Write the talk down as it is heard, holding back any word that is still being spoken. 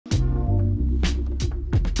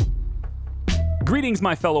Greetings,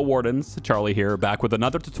 my fellow wardens. Charlie here, back with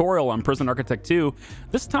another tutorial on Prison Architect 2,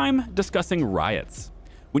 this time discussing riots.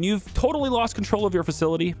 When you've totally lost control of your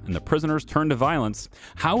facility and the prisoners turn to violence,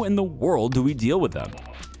 how in the world do we deal with them?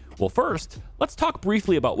 Well, first, let's talk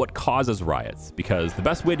briefly about what causes riots, because the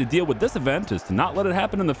best way to deal with this event is to not let it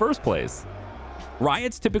happen in the first place.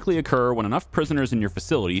 Riots typically occur when enough prisoners in your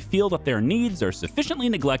facility feel that their needs are sufficiently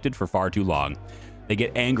neglected for far too long. They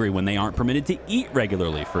get angry when they aren't permitted to eat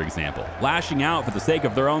regularly, for example, lashing out for the sake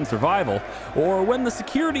of their own survival, or when the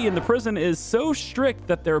security in the prison is so strict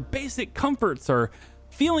that their basic comforts are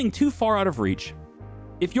feeling too far out of reach.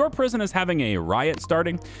 If your prison is having a riot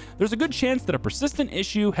starting, there's a good chance that a persistent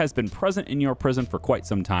issue has been present in your prison for quite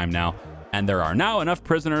some time now, and there are now enough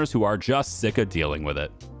prisoners who are just sick of dealing with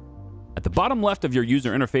it. At the bottom left of your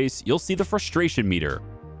user interface, you'll see the frustration meter.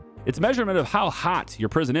 It's a measurement of how hot your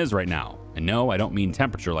prison is right now. And no, I don't mean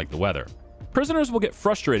temperature like the weather. Prisoners will get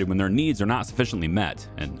frustrated when their needs are not sufficiently met,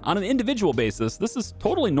 and on an individual basis, this is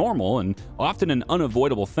totally normal and often an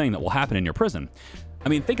unavoidable thing that will happen in your prison. I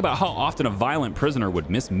mean, think about how often a violent prisoner would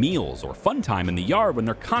miss meals or fun time in the yard when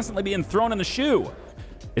they're constantly being thrown in the shoe.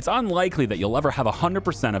 It's unlikely that you'll ever have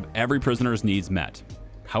 100% of every prisoner's needs met.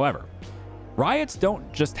 However, riots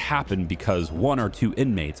don't just happen because one or two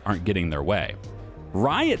inmates aren't getting their way.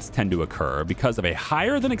 Riots tend to occur because of a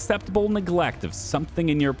higher than acceptable neglect of something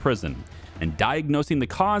in your prison, and diagnosing the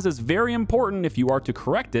cause is very important if you are to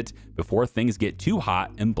correct it before things get too hot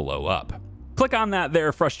and blow up. Click on that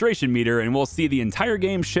there frustration meter and we'll see the entire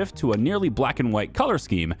game shift to a nearly black and white color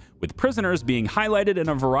scheme, with prisoners being highlighted in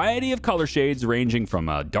a variety of color shades ranging from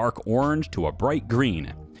a dark orange to a bright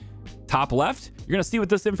green. Top left, you're going to see what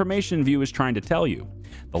this information view is trying to tell you.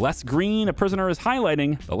 The less green a prisoner is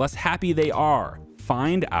highlighting, the less happy they are.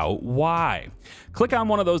 Find out why. Click on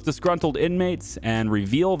one of those disgruntled inmates and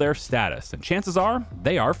reveal their status, and chances are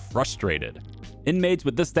they are frustrated. Inmates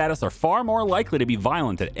with this status are far more likely to be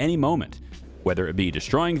violent at any moment. Whether it be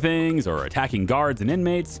destroying things or attacking guards and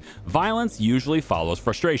inmates, violence usually follows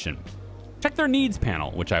frustration. Check their needs panel,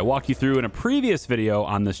 which I walked you through in a previous video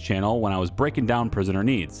on this channel when I was breaking down prisoner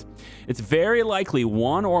needs. It's very likely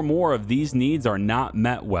one or more of these needs are not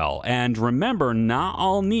met well, and remember, not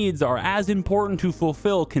all needs are as important to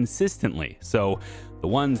fulfill consistently, so the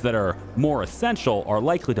ones that are more essential are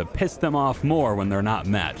likely to piss them off more when they're not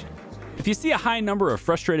met. If you see a high number of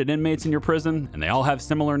frustrated inmates in your prison, and they all have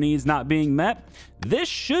similar needs not being met, this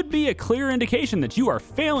should be a clear indication that you are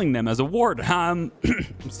failing them as a ward. I'm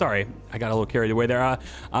sorry, I got a little carried away there.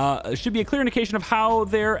 It should be a clear indication of how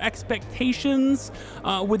their expectations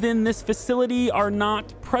within this facility are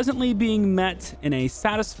not presently being met in a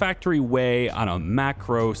satisfactory way on a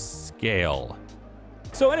macro scale.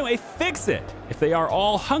 So anyway, fix it. If they are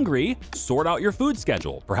all hungry, sort out your food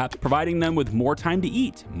schedule, perhaps providing them with more time to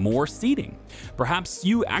eat, more seating. Perhaps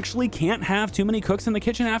you actually can't have too many cooks in the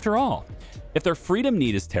kitchen after all. If their freedom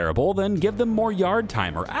need is terrible, then give them more yard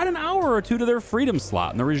time or add an hour or two to their freedom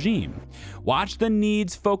slot in the regime. Watch the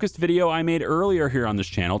needs focused video I made earlier here on this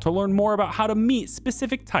channel to learn more about how to meet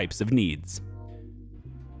specific types of needs.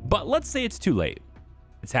 But let's say it's too late.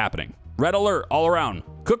 It's happening. Red alert all around.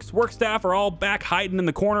 Cooks, work staff are all back hiding in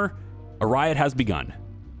the corner. A riot has begun.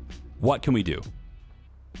 What can we do?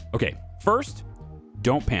 Okay, first,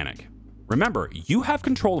 don't panic. Remember, you have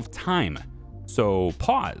control of time, so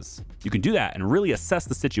pause. You can do that and really assess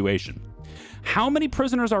the situation. How many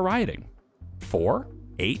prisoners are rioting? 4,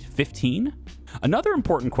 8, 15? Another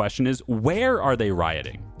important question is, where are they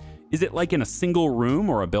rioting? Is it like in a single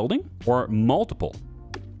room or a building, or multiple?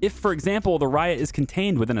 If, for example, the riot is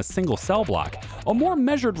contained within a single cell block, a more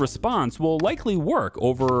measured response will likely work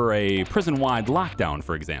over a prison-wide lockdown,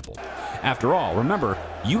 for example. After all, remember,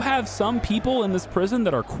 you have some people in this prison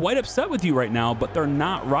that are quite upset with you right now, but they're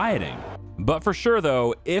not rioting. But for sure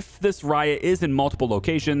though, if this riot is in multiple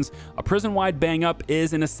locations, a prison-wide bang-up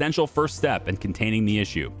is an essential first step in containing the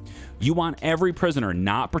issue. You want every prisoner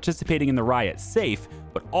not participating in the riot safe,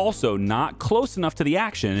 but also not close enough to the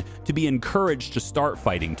action to be encouraged to start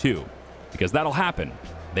fighting too. Because that'll happen.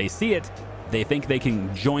 They see it, they think they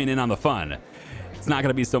can join in on the fun. It's not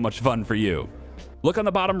gonna be so much fun for you. Look on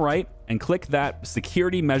the bottom right and click that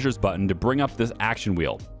security measures button to bring up this action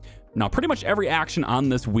wheel. Now, pretty much every action on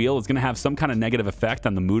this wheel is going to have some kind of negative effect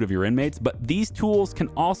on the mood of your inmates, but these tools can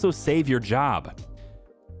also save your job.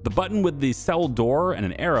 The button with the cell door and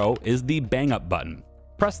an arrow is the bang up button.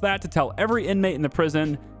 Press that to tell every inmate in the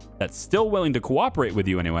prison that's still willing to cooperate with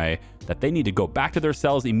you anyway, that they need to go back to their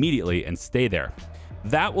cells immediately and stay there.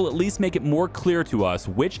 That will at least make it more clear to us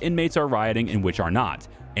which inmates are rioting and which are not,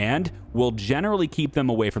 and will generally keep them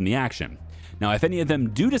away from the action. Now, if any of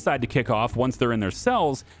them do decide to kick off once they're in their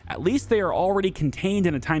cells, at least they are already contained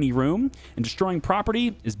in a tiny room, and destroying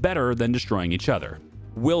property is better than destroying each other.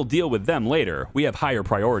 We'll deal with them later. We have higher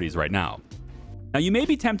priorities right now. Now, you may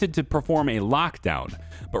be tempted to perform a lockdown,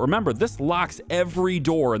 but remember, this locks every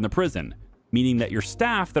door in the prison, meaning that your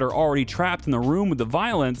staff that are already trapped in the room with the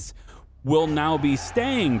violence will now be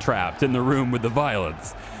staying trapped in the room with the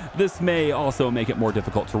violence. This may also make it more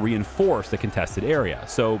difficult to reinforce the contested area,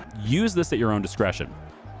 so use this at your own discretion.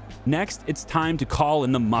 Next, it's time to call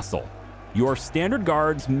in the muscle. Your standard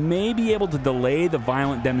guards may be able to delay the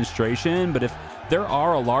violent demonstration, but if there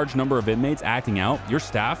are a large number of inmates acting out, your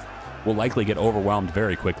staff will likely get overwhelmed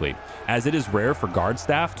very quickly, as it is rare for guard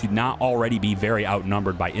staff to not already be very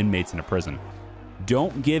outnumbered by inmates in a prison.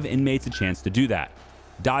 Don't give inmates a chance to do that.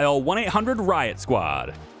 Dial 1-800-RIOT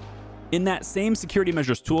SQUAD. In that same security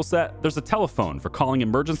measures toolset, there's a telephone for calling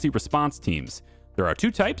emergency response teams. There are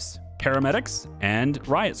two types, paramedics and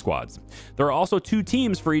riot squads. There are also two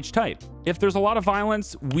teams for each type. If there's a lot of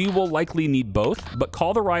violence, we will likely need both, but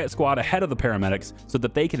call the riot squad ahead of the paramedics so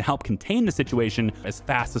that they can help contain the situation as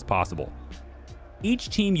fast as possible. Each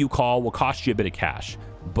team you call will cost you a bit of cash,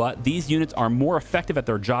 but these units are more effective at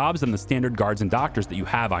their jobs than the standard guards and doctors that you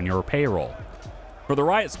have on your payroll. For the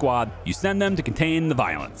riot squad, you send them to contain the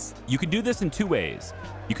violence. You can do this in two ways.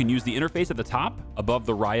 You can use the interface at the top above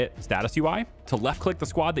the riot status UI to left-click the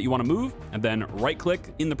squad that you want to move and then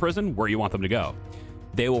right-click in the prison where you want them to go.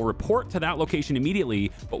 They will report to that location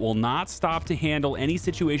immediately, but will not stop to handle any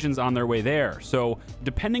situations on their way there. So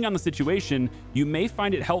depending on the situation, you may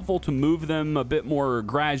find it helpful to move them a bit more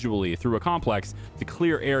gradually through a complex to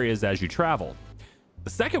clear areas as you travel. The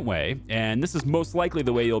second way, and this is most likely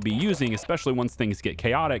the way you'll be using, especially once things get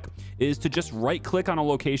chaotic, is to just right-click on a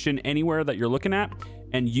location anywhere that you're looking at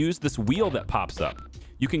and use this wheel that pops up.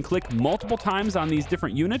 You can click multiple times on these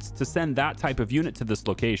different units to send that type of unit to this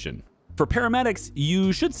location. For paramedics,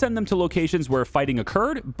 you should send them to locations where fighting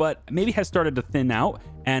occurred, but maybe has started to thin out,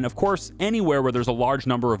 and of course, anywhere where there's a large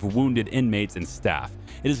number of wounded inmates and staff.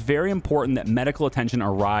 It is very important that medical attention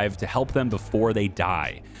arrive to help them before they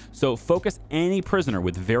die. So focus any prisoner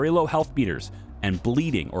with very low health meters and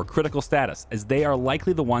bleeding or critical status, as they are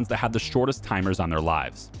likely the ones that have the shortest timers on their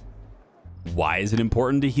lives. Why is it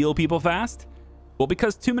important to heal people fast? Well,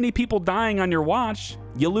 because too many people dying on your watch,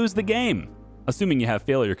 you lose the game, assuming you have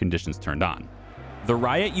failure conditions turned on. The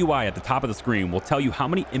riot UI at the top of the screen will tell you how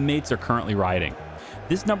many inmates are currently rioting.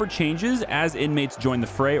 This number changes as inmates join the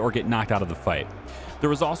fray or get knocked out of the fight.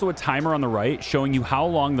 There is also a timer on the right showing you how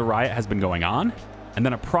long the riot has been going on, and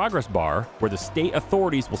then a progress bar where the state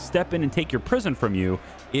authorities will step in and take your prison from you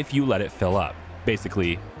if you let it fill up.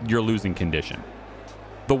 Basically, your losing condition.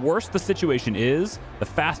 The worse the situation is, the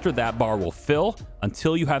faster that bar will fill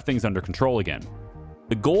until you have things under control again.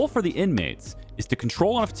 The goal for the inmates is to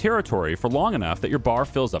control enough territory for long enough that your bar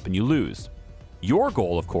fills up and you lose. Your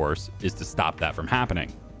goal, of course, is to stop that from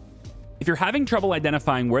happening. If you're having trouble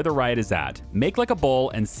identifying where the riot is at, make like a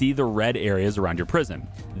bowl and see the red areas around your prison.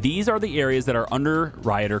 These are the areas that are under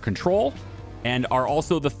rioter control and are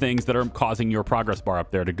also the things that are causing your progress bar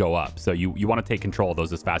up there to go up. So you want to take control of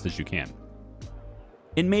those as fast as you can.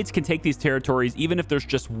 Inmates can take these territories even if there's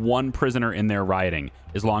just one prisoner in there rioting,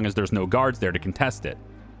 as long as there's no guards there to contest it.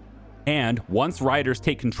 And once rioters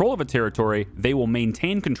take control of a territory, they will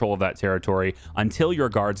maintain control of that territory until your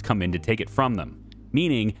guards come in to take it from them.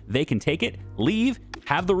 Meaning they can take it, leave,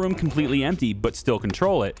 have the room completely empty, but still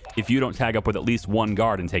control it if you don't tag up with at least one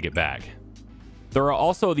guard and take it back. There are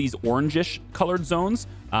also these orangish colored zones.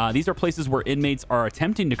 These are places where inmates are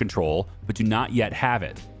attempting to control, but do not yet have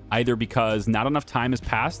it, either because not enough time has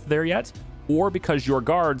passed there yet, or because your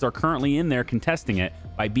guards are currently in there contesting it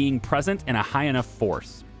by being present in a high enough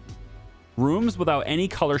force. Rooms without any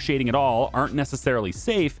color shading at all aren't necessarily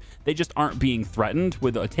safe, they just aren't being threatened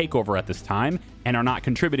with a takeover at this time and are not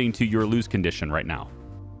contributing to your lose condition right now.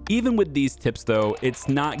 Even with these tips though, it's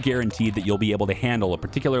not guaranteed that you'll be able to handle a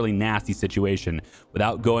particularly nasty situation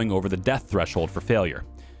without going over the death threshold for failure.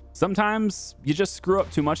 Sometimes you just screw up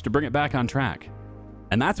too much to bring it back on track.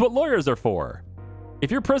 And that's what lawyers are for. If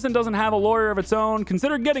your prison doesn't have a lawyer of its own,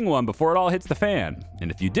 consider getting one before it all hits the fan. And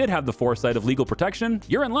if you did have the foresight of legal protection,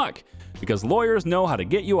 you're in luck, because lawyers know how to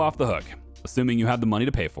get you off the hook, assuming you have the money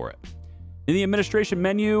to pay for it. In the administration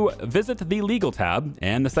menu, visit the legal tab,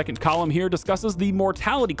 and the second column here discusses the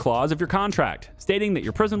mortality clause of your contract, stating that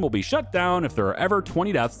your prison will be shut down if there are ever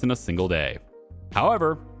 20 deaths in a single day.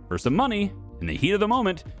 However, for some money, in the heat of the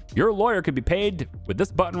moment, your lawyer could be paid with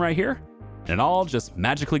this button right here, and it all just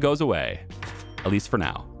magically goes away. At least for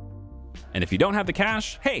now. And if you don't have the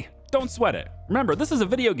cash, hey, don't sweat it. Remember, this is a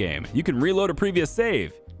video game. You can reload a previous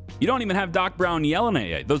save. You don't even have Doc Brown yelling at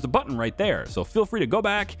you. There's a button right there, so feel free to go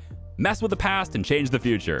back, mess with the past, and change the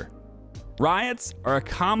future. Riots are a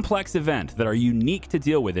complex event that are unique to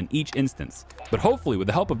deal with in each instance, but hopefully with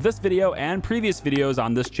the help of this video and previous videos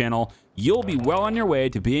on this channel, you'll be well on your way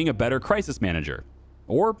to being a better crisis manager.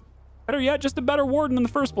 Or better yet, just a better warden in the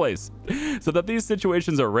first place, so that these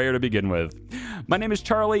situations are rare to begin with. My name is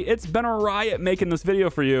Charlie. It's been a riot making this video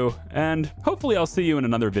for you, and hopefully I'll see you in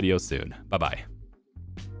another video soon. Bye-bye.